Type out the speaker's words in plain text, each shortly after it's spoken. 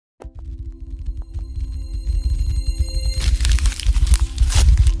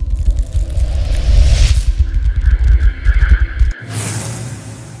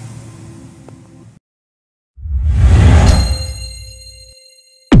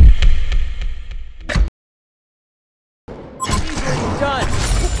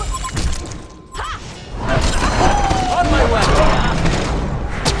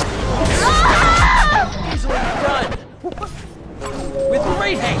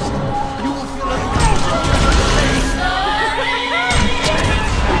great haste. You will feel a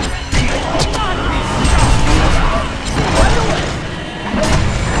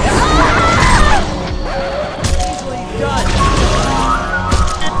easily done.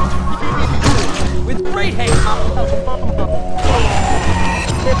 With great haste.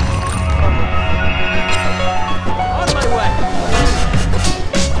 On my way.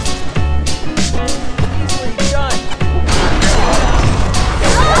 Easily done.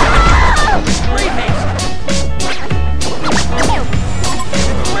 Great haste.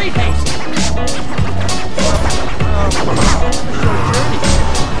 Great haste.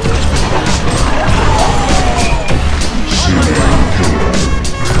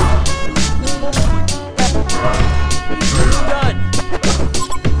 Done.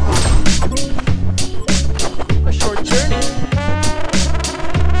 A short journey.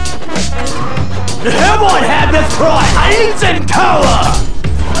 Everyone had this pride. Heinz and Tower.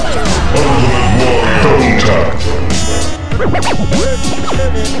 Double tap.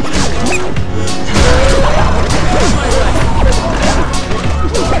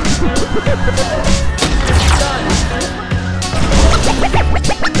 Done.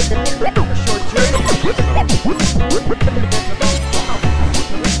 A short journey.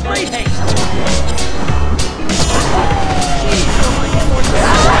 Great haste. Jeez, oh my God.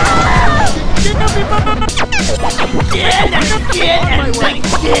 Again and again and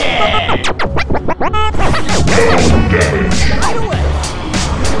again. Damage. Right away.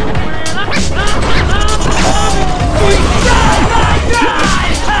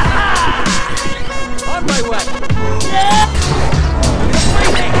 On my way.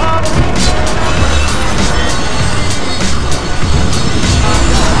 Great haste.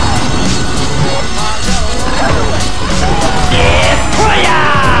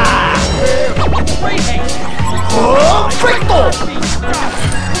 Great haste. Oh, trickle!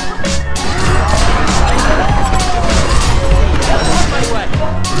 On my way.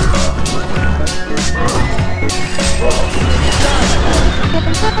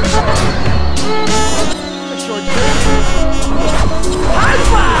 A short journey. High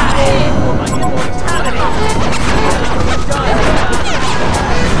five! Oh my immortality. Done.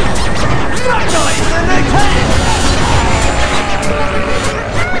 Not noise in the tank!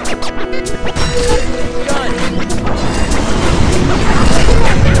 Done.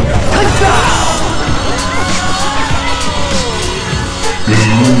 Touchdown!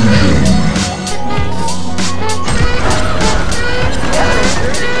 Illusion.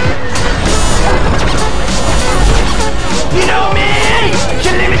 You know me!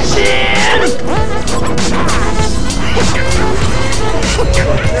 Killing machine!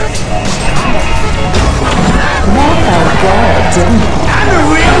 I'm a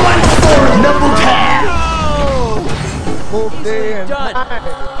real one for double tap! Done.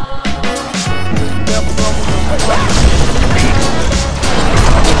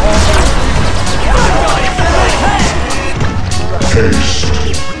 Haste.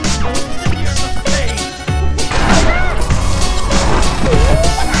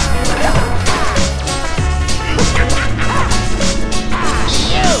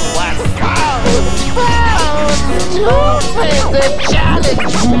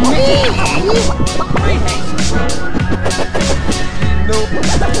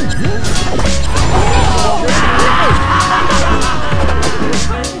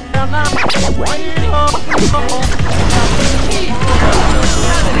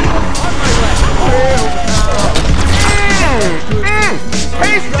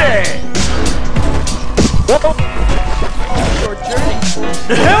 Great haste. Short journey.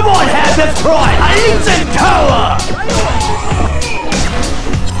 Everyone has its pride! Heinz and Tower!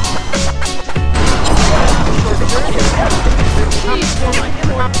 Jeez, oh my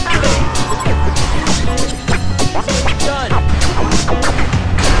immortality. Done.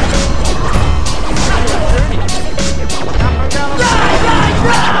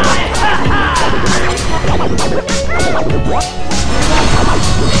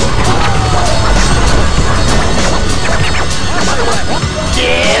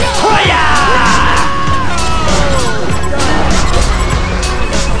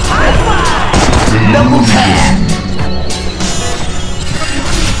 Double tap!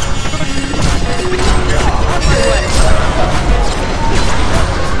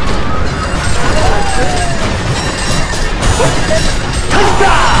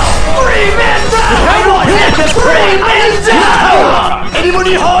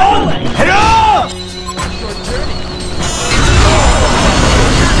 Anybody home? Hello?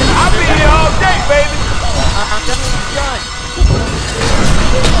 I'll be here all day, baby.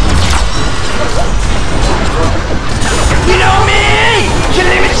 You know me? Can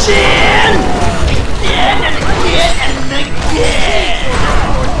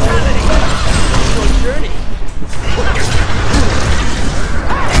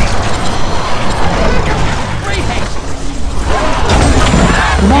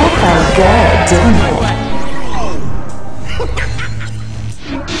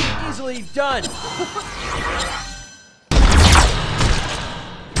Easily done.